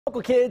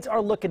Local kids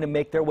are looking to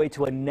make their way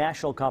to a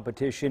national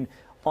competition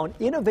on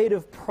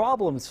innovative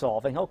problem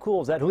solving. How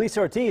cool is that? Julissa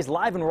Ortiz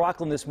live in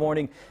Rocklin this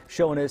morning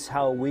showing us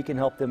how we can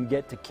help them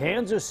get to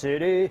Kansas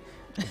City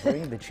to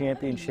bring the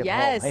championship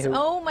yes. home. Hey,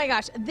 oh my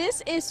gosh.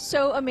 This is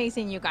so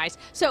amazing, you guys.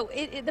 So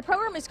the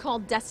program is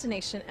called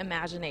Destination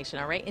Imagination,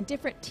 all right? And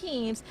different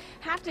teams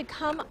have to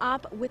come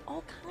up with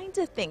all kinds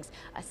of things.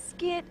 A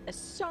skit, a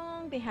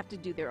song, they have to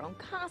do their own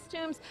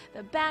costumes,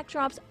 the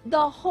backdrops,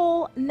 the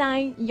whole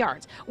 9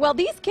 yards. Well,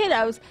 these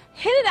kiddos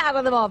hit it out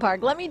of the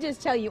ballpark. Let me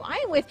just tell you, I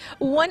am with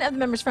one of the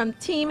members from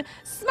Team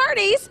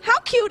Smarties. How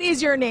cute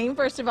is your name,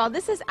 first of all?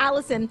 This is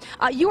Allison.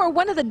 You are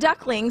one of the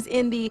ducklings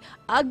in the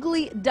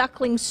Ugly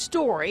Duckling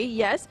story.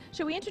 Yes.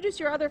 Should we introduce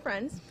your other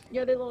friends,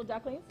 your other little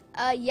ducklings?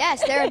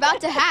 Yes, they're about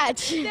to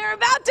hatch. They're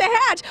about to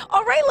hatch.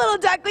 All right, little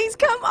ducklings,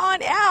 come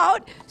on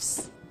out.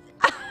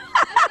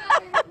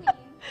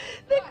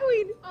 The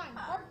queen.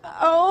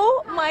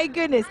 Oh my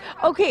goodness.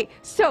 Okay,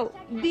 so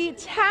the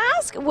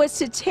task was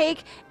to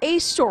take a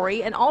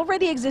story, an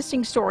already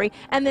existing story,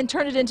 and then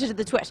turn it into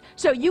the twist.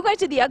 So you guys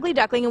did the Ugly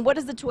Duckling, and what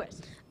is the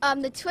twist?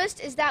 The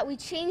twist is that we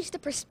changed the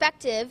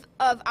perspective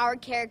of our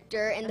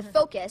character and the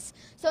focus.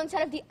 So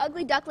instead of the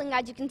ugly duckling,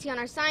 as you can see on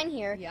our sign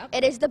here,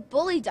 it is the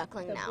bully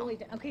duckling now.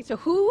 Okay, so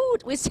who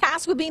was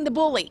tasked with being the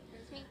bully?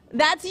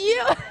 That's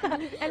you.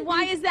 And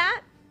why is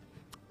that?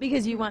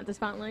 Because you want the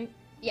spotlight?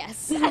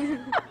 Yes.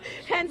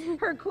 Hence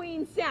her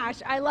queen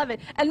sash. I love it.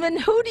 And then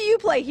who do you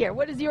play here?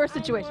 What is your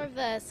situation? I'm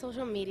more of the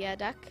social media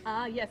duck.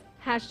 Yes.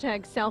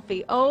 Hashtag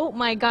selfie. Oh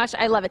my gosh,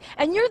 I love it.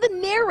 And you're the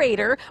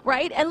narrator,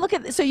 right? And look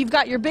at, so you've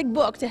got your big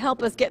book to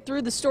help us get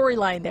through the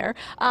storyline there.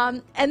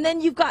 And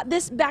then you've got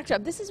this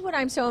backdrop. This is what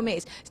I'm so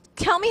amazed.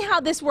 Tell me how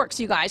this works,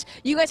 you guys.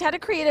 You guys had to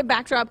create a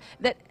backdrop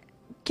that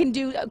can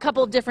do a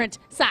couple of different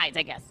sides,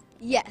 I guess.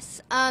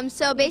 Yes.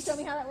 So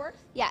basically, show me how that works?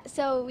 Yeah.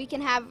 So we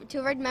can have two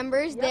of our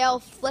members. They'll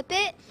flip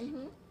it.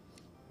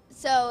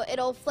 So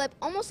it'll flip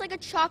almost like a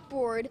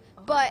chalkboard,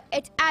 but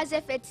it's as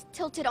if it's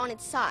tilted on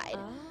its side.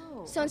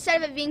 So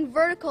instead of it being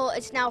vertical,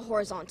 it's now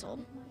horizontal.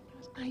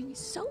 I'm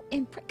so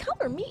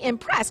color me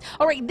impressed.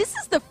 All right, this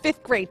is the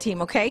 5th grade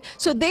team, okay?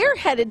 So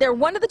they're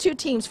one of the 2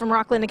 teams from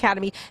Rocklin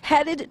Academy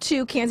headed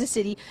to Kansas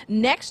City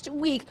next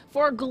week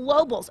for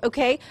globals,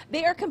 okay?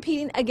 They are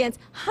competing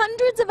against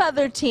hundreds of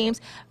other teams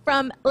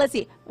from, let's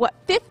see,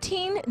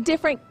 15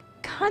 different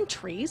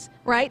countries,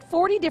 right?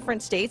 40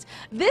 different states.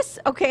 This,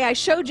 okay, I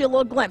showed you a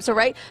little glimpse, all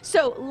right?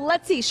 So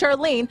let's see,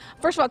 Charlene,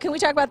 first of all, can we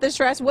talk about this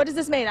dress? What is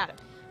this made out of?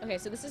 Okay,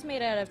 so this is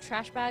made out of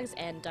trash bags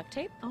and duct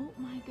tape. Oh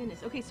my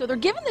goodness. Okay, so they're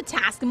given the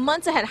task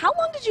months ahead. How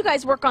long did you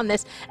guys work on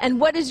this,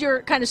 and what is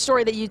your kind of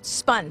story that you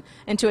spun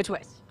into a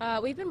twist?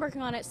 We've been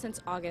working on it since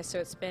August, so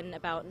it's been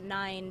about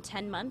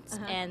 9-10 months.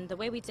 And the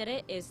way we did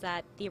it is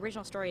that the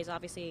original story is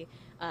obviously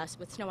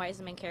with Snow White as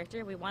the main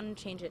character. We wanted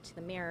to change it to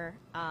the mirror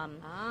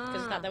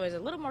because we thought that was a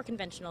little more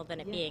conventional than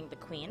it being the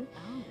queen.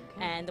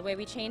 And the way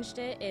we changed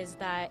it is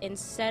that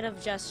instead of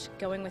just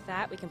going with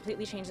that, we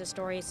completely changed the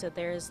story. So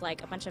there's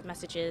like a bunch of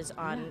messages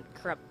on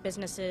corrupt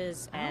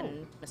businesses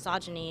and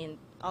misogyny and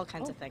all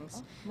kinds of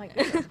things. Oh my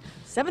goodness.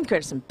 7th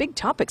grade, some big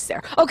topics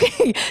there.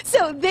 Okay,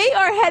 so they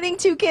are heading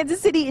to Kansas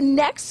City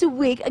next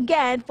week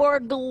again for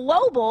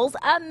globals.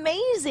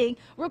 Amazing.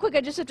 Real quick,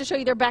 I just have to show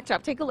you their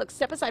backdrop. Take a look.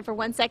 Step aside for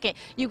 1 second.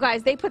 You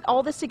guys, they put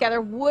all this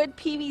together, wood,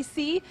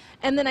 PVC,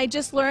 and then I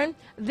just learned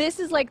this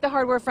is like the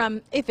hardware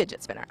from a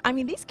fidget spinner. I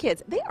mean, these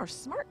kids, they are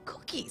smart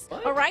cookies.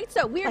 What? All right,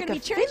 so we are going to be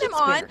cheering them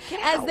on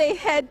as they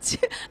head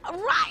to,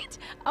 right.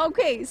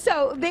 Okay,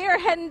 so they are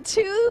heading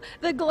to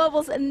the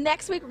globals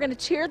next week. We're going to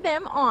cheer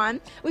them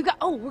on. We've got,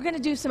 we're going to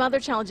do some other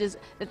challenges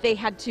that they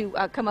had to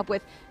come up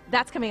with.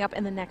 That's coming up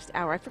in the next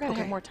hour. I forgot I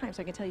have more time,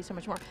 so I can tell you so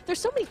much more. There's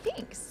so many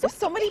things. There's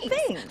so many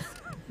things.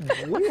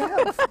 We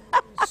have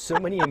so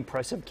many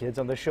impressive kids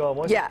on the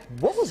show. Yeah.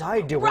 What was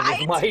I doing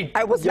with my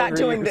I was not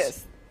doing years?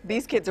 this.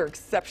 These kids are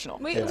exceptional.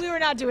 We were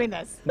not doing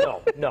this.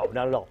 No, not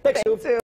at all. Thanks, Sue.